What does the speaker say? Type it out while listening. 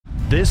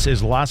This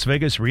is Las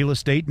Vegas Real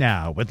Estate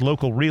Now with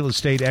local real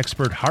estate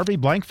expert Harvey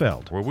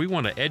Blankfeld. Where we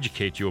want to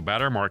educate you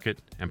about our market,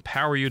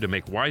 empower you to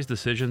make wise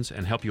decisions,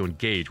 and help you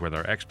engage with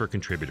our expert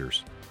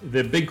contributors.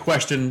 The big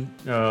question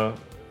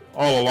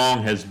all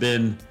along has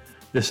been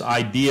this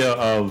idea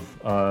of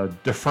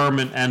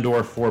deferment and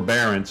or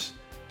forbearance.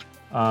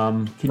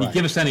 Can you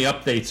give us any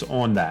updates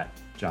on that,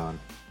 John?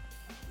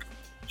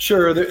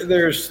 Sure.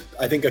 There's,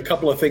 I think, a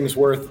couple of things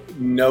worth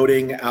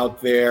noting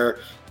out there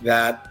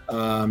that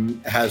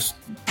has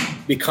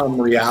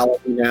become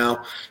reality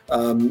now.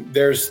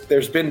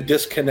 There's been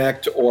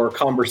disconnect or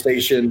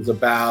conversations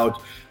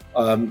about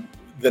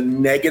the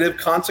negative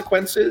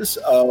consequences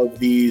of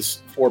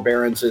these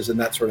forbearances and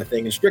that sort of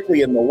thing. And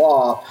strictly in the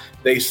law,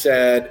 they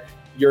said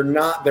they're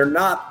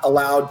not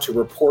allowed to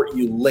report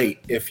you late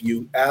if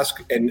you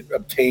ask and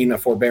obtain a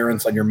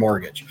forbearance on your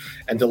mortgage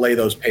and delay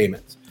those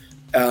payments.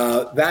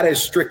 That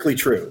is strictly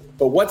true.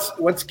 But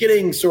what's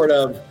getting sort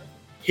of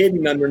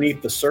hidden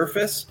underneath the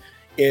surface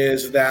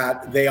is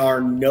that they are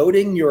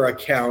noting your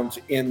account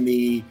in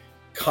the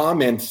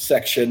comment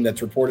section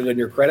that's reported on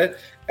your credit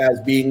as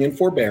being in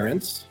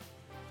forbearance,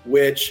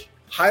 which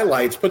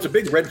puts a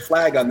big red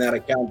flag on that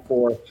account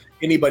for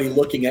anybody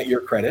looking at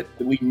your credit.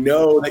 We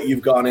know that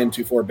you've gone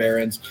into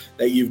forbearance,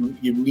 that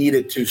you've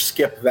needed to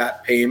skip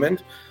that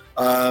payment,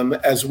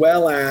 as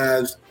well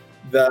as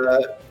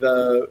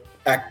the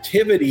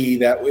activity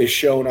that is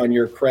shown on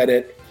your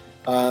credit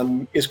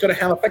is going to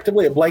have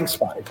effectively a blank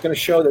spot. It's going to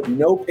show that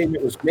no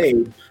payment was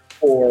made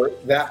for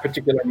that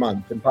particular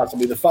month and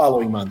possibly the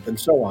following month and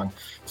so on.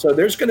 So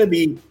there's going to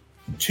be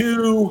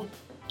two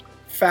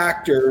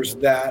factors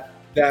that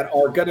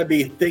are going to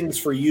be things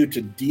for you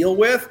to deal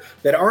with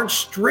that aren't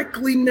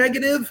strictly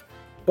negative,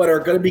 but are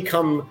going to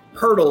become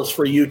hurdles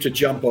for you to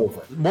jump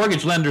over.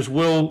 Mortgage lenders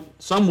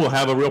some will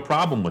have a real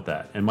problem with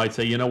that and might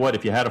say, you know what,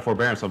 if you had a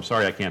forbearance, I'm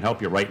sorry, I can't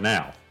help you right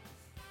now.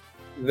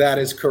 That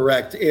is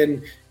correct.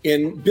 In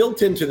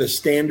built into the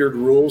standard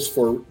rules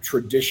for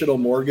traditional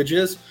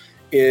mortgages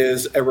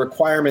is a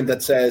requirement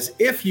that says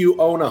if you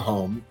own a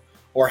home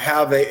or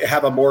have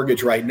a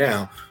mortgage right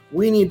now,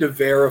 we need to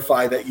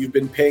verify that you've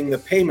been paying the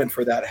payment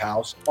for that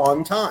house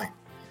on time.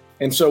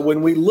 And so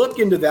when we look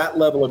into that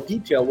level of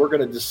detail, we're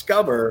going to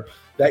discover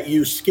that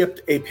you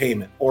skipped a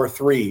payment or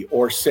 3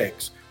 or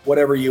 6,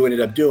 whatever you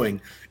ended up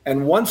doing.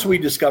 And once we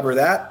discover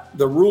that,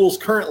 the rules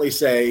currently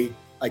say,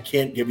 I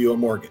can't give you a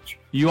mortgage.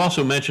 You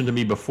also mentioned to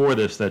me before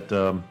this that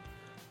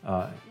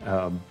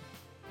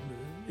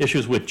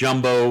issues with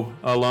jumbo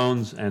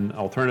loans and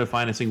alternative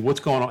financing,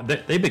 what's going on?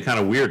 They've been kind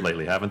of weird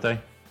lately, haven't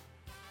they?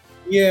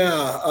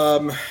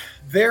 Yeah,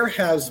 there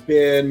has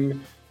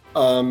been,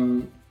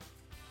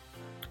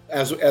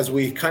 as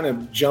we kind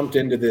of jumped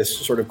into this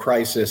sort of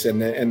crisis and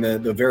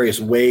the various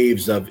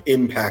waves of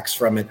impacts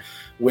from it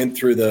went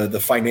through the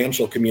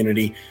financial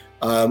community,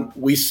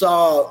 we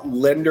saw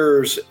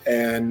lenders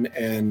and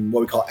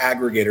what we call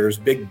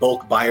aggregators, big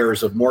bulk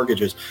buyers of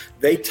mortgages.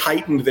 They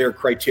tightened their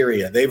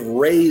criteria. They've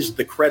raised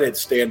the credit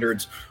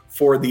standards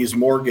for these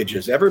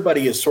mortgages.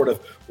 Everybody is sort of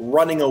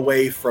running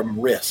away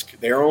from risk.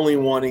 They're only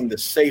wanting the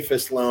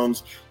safest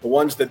loans, the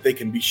ones that they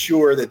can be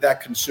sure that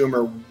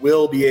consumer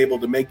will be able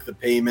to make the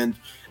payment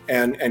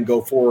and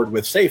go forward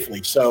with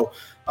safely. So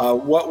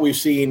what we've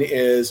seen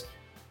is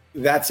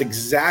that's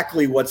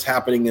exactly what's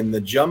happening in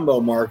the jumbo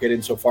market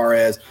insofar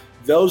as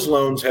those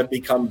loans have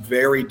become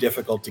very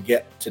difficult to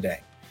get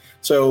today.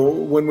 So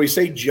when we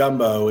say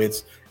jumbo,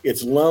 it's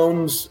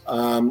loans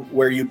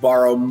where you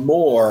borrow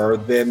more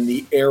than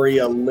the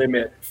area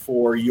limit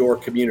for your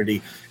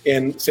community.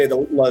 In, say,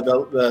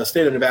 the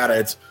state of Nevada,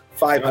 it's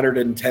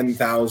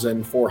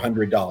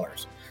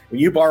 $510,400. When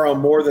you borrow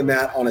more than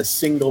that on a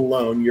single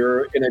loan,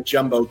 you're in a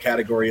jumbo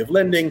category of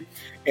lending,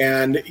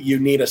 and you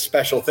need a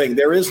special thing.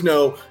 There is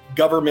no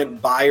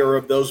government buyer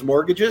of those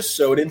mortgages,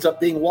 so it ends up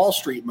being Wall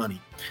Street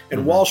money.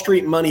 And Wall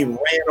Street money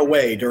ran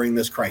away during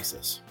this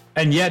crisis.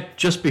 And yet,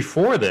 just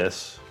before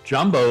this,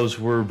 jumbos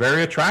were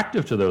very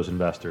attractive to those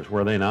investors,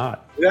 were they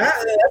not?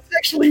 That's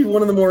actually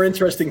one of the more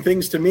interesting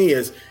things to me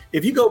is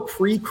if you go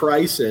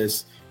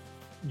pre-crisis,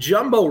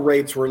 jumbo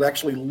rates were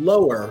actually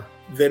lower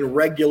than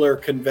regular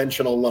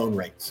conventional loan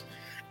rates.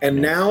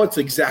 And now it's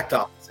the exact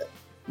opposite.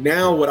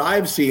 Now what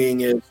I'm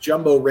seeing is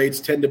jumbo rates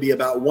tend to be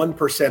about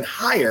 1%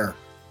 higher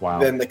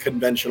than the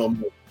conventional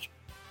mortgage.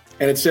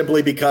 And it's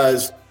simply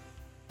because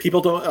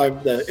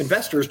the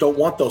investors don't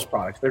want those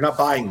products. They're not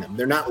buying them.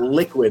 They're not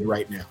liquid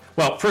right now.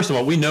 Well, first of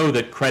all, we know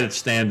that credit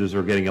standards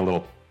are getting a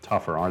little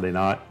tougher, are they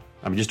not?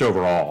 I mean, just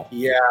overall.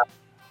 Yeah.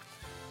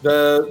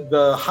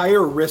 The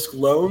higher risk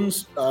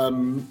loans,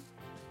 the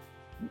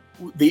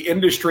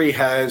industry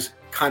has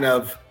kind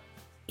of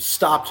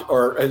stopped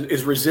or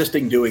is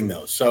resisting doing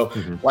those. So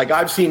like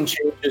I've seen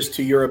changes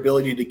to your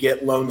ability to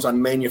get loans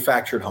on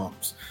manufactured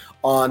homes,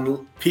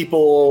 on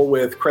people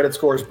with credit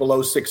scores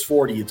below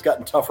 640. It's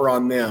gotten tougher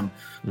on them.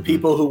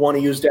 People who want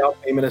to use down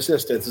payment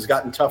assistance, has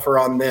gotten tougher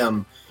on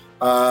them.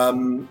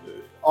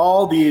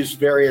 All these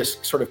various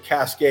sort of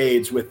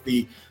cascades with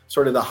the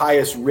sort of the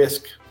highest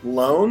risk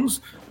loans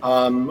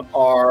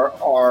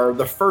are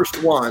the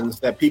first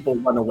ones that people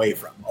run away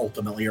from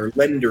ultimately, or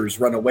lenders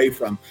run away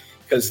from,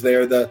 because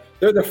they're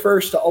the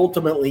first to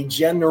ultimately,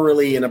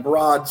 generally in a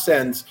broad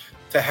sense,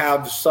 to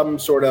have some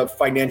sort of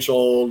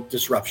financial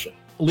disruption.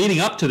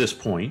 Leading up to this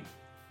point,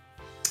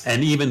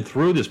 and even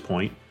through this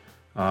point,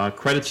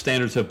 credit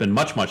standards have been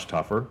much, much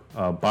tougher.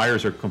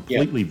 Buyers are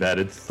completely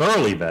vetted,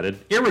 thoroughly vetted,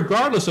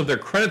 irregardless of their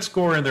credit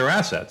score and their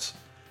assets.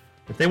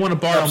 If they want to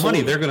borrow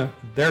money, they're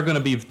gonna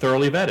be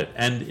thoroughly vetted,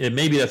 and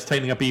maybe that's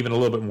tightening up even a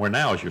little bit more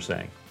now, as you're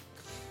saying.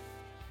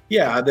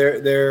 Yeah,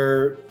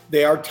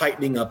 they are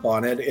tightening up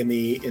on it in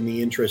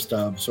the interest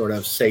of sort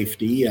of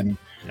safety and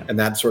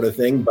that sort of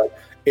thing. But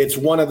it's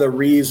one of the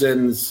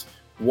reasons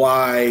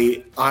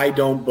why I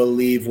don't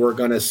believe we're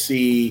going to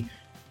see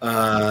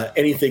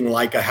anything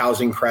like a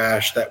housing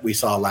crash that we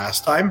saw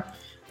last time.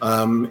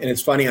 And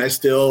it's funny, I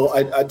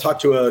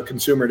talked to a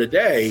consumer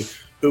today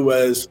who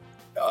was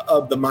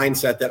of the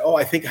mindset that,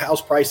 I think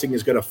house pricing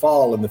is going to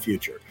fall in the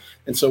future.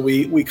 And so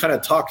we kind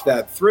of talked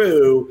that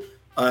through.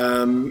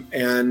 And,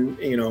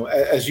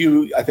 as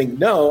you, I think,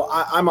 know,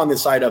 I'm on the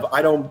side of,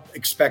 I don't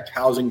expect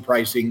housing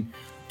pricing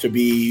to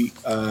be,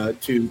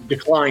 to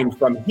decline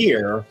from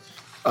here,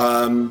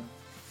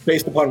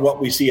 based upon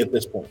what we see at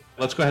this point.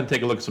 Let's go ahead and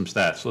take a look at some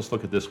stats. Let's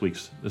look at this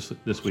week's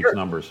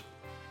numbers.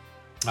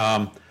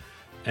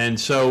 And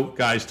so,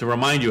 guys, to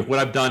remind you, what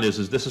I've done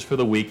is this is for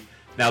the week.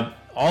 Now,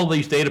 all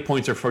these data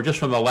points are for just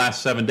from the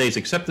last 7 days,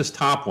 except this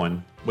top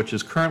one, which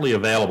is currently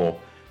available.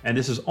 And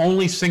this is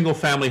only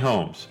single-family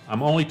homes.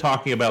 I'm only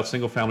talking about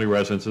single-family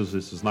residences.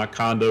 This is not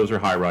condos or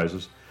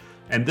high-rises.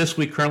 And this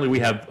week, currently, we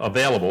have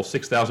available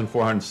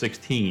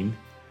 6,416.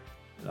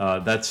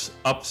 That's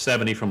up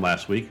 70 from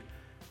last week.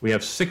 We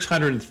have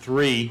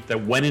 603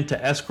 that went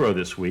into escrow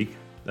this week.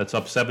 That's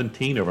up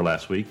 17 over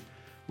last week.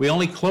 We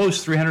only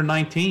closed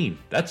 319.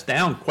 That's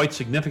down quite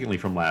significantly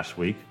from last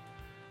week.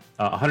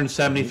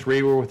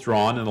 173 were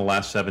withdrawn in the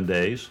last 7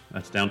 days.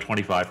 That's down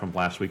 25 from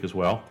last week as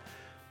well.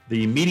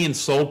 The median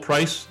sold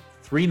price,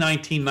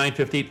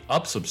 $319,958,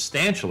 up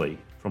substantially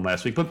from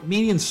last week. But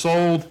median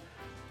sold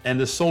and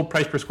the sold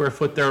price per square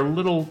foot, they're a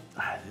little,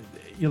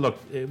 look,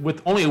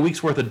 with only a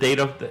week's worth of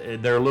data,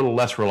 they're a little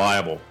less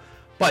reliable.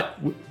 But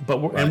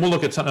and we'll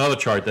look at another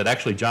chart that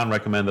actually John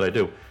recommended I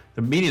do.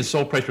 The median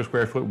sold price per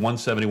square foot,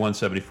 $170,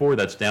 $174,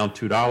 that's down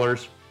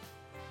 $2.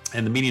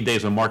 And the median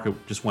days on market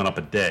just went up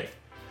a day.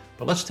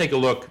 But let's take a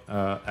look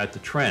at the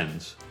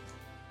trends.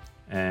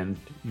 And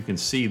you can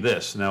see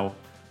this. Now,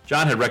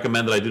 John had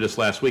recommended I do this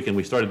last week, and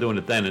we started doing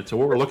it then. And so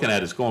what we're looking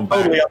at is going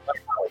back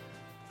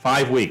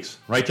 5 weeks.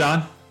 Right,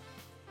 John?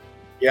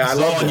 Yeah, I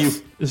love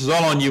this. This is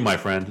all on you, my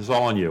friend. This is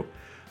all on you.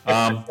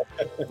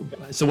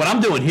 So what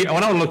I'm doing here,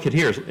 what I want to look at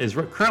here is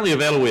currently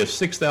available, we have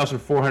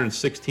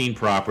 6,416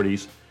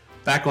 properties.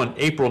 Back on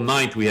April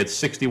 9th, we had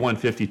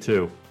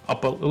 6,152,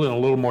 up a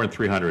little more than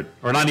 300,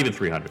 or not even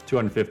 300,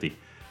 250.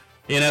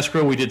 In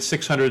escrow, we did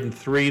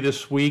 603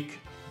 this week.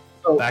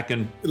 So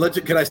can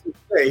I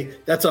say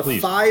that's a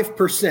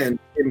 5%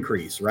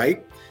 increase,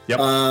 right? Yep.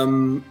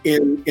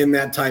 In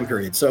that time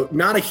period. So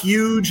not a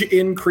huge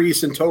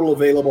increase in total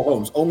available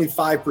homes, only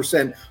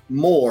 5%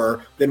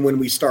 more than when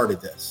we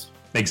started this.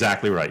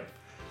 Exactly right.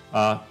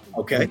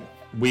 Okay.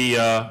 We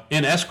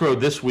in escrow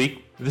this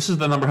week, this is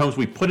the number of homes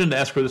we put into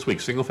escrow this week.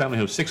 Single family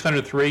homes,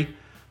 603.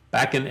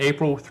 Back in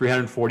April,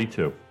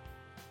 342.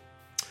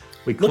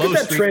 We closed. Look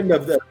at that trend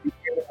of the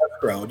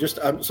escrow.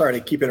 I'm sorry to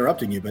keep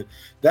interrupting you, but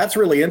that's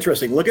really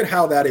interesting. Look at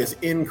how that is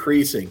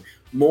increasing.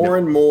 More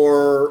and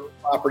more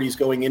properties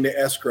going into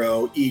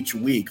escrow each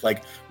week.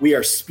 Like, we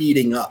are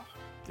speeding up.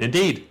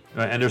 Indeed,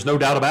 and there's no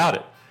doubt about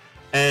it.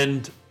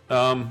 And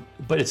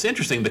but it's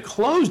interesting. The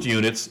closed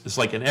units is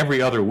like an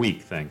every other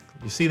week thing.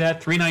 You see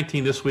that?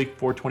 319 this week,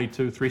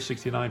 422,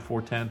 369,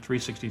 410,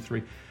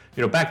 363.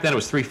 Back then it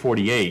was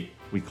 348.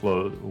 We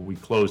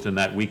closed in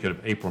that week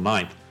of April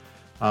 9th.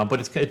 But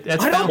it's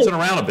bouncing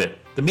around a bit.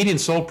 The median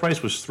sold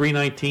price was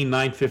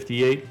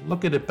 $319,958.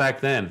 Look at it back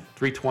then,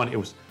 $320. It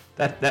was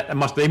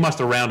they must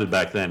have rounded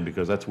back then,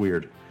 because that's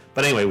weird.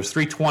 But anyway, it was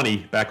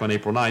 $320 back on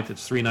April 9th.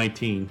 It's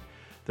 $319.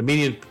 The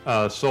median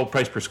sold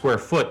price per square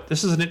foot.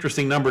 This is an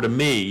interesting number to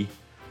me.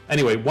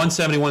 Anyway,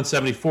 $170,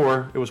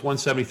 $174. It was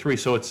 $173.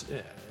 So it's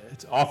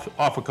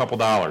off a couple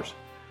dollars.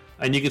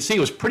 And you can see it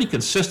was pretty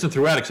consistent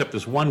throughout, except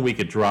this 1 week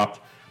it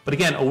dropped. But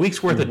again, a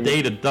week's worth of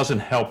data doesn't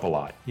help a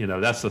lot.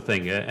 That's the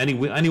thing. Any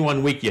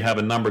 1 week you have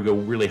a number go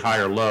really high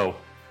or low,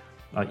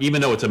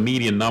 even though it's a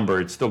median number,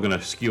 it's still going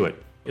to skew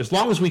it. As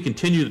long as we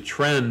continue the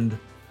trend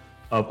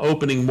of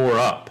opening more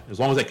up, as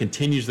long as that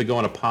continues to go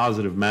in a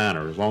positive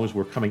manner, as long as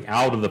we're coming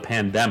out of the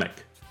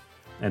pandemic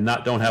and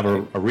don't have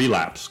a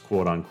relapse,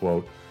 quote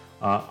unquote,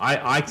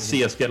 I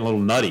see us getting a little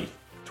nutty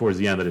towards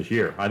the end of this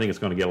year. I think it's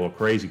going to get a little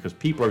crazy because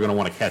people are going to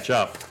want to catch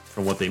up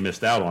from what they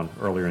missed out on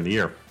earlier in the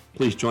year.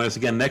 Please join us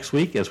again next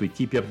week as we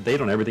keep you up to date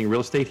on everything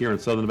real estate here in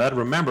Southern Nevada.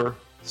 Remember,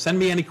 send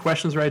me any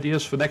questions or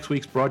ideas for next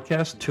week's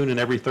broadcast. Tune in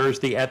every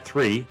Thursday at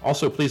 3.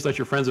 Also, please let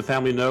your friends and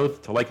family know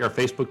to like our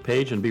Facebook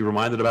page and be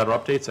reminded about our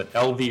updates at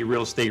LV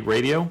Real Estate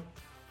Radio.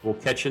 We'll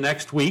catch you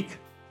next week.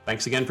 Thanks.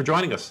 Thanks again for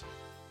joining us.